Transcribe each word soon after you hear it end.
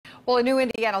Well, a new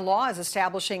Indiana law is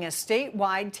establishing a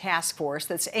statewide task force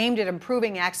that's aimed at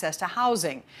improving access to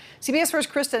housing. CBS 1's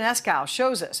Kristen Eskow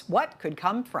shows us what could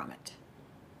come from it.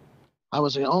 I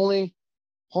was the only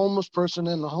homeless person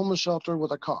in the homeless shelter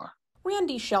with a car.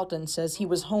 Randy Shelton says he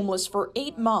was homeless for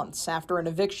 8 months after an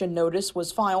eviction notice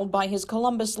was filed by his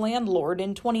Columbus landlord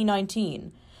in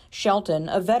 2019. Shelton,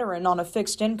 a veteran on a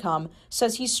fixed income,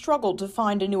 says he struggled to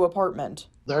find a new apartment.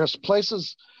 There's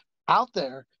places out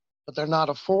there, but they're not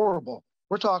affordable.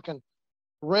 We're talking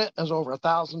rent is over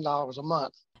 $1,000 a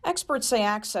month. Experts say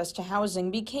access to housing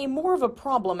became more of a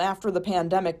problem after the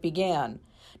pandemic began.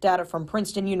 Data from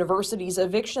Princeton University's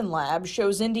eviction lab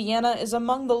shows Indiana is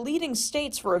among the leading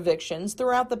states for evictions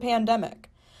throughout the pandemic.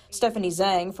 Stephanie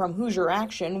Zhang from Hoosier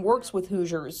Action works with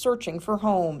Hoosiers searching for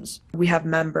homes. We have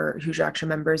Hoosier Action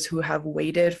members who have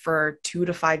waited for 2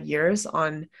 to 5 years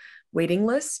on waiting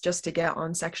lists just to get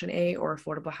on Section 8 or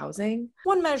affordable housing.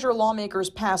 One measure lawmakers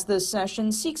passed this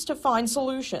session seeks to find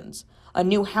solutions. A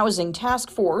new housing task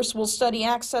force will study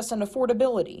access and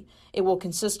affordability. It will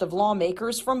consist of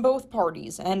lawmakers from both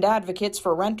parties and advocates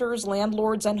for renters,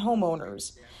 landlords, and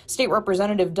homeowners. State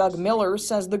Representative Doug Miller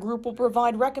says the group will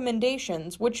provide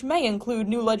recommendations, which may include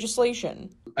new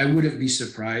legislation. I wouldn't be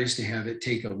surprised to have it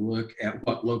take a look at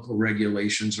what local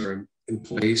regulations are in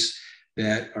place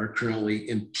that are currently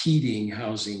impeding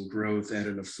housing growth at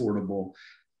an affordable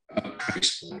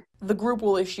price point. The group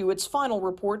will issue its final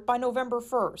report by November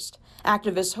 1st.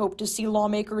 Activists hope to see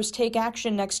lawmakers take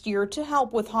action next year to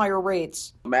help with higher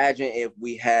rates. Imagine if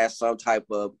we had some type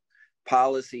of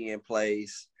policy in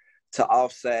place to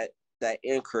offset that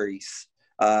increase,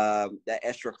 that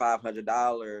extra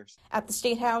 $500. At the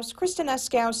State House, Kristen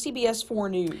Eskow, CBS 4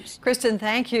 News. Kristen,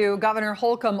 thank you. Governor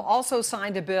Holcomb also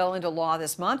signed a bill into law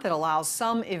this month that allows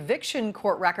some eviction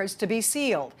court records to be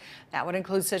sealed. That would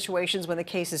include situations when the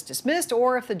case is dismissed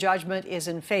or if the judgment is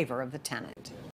in favor of the tenant.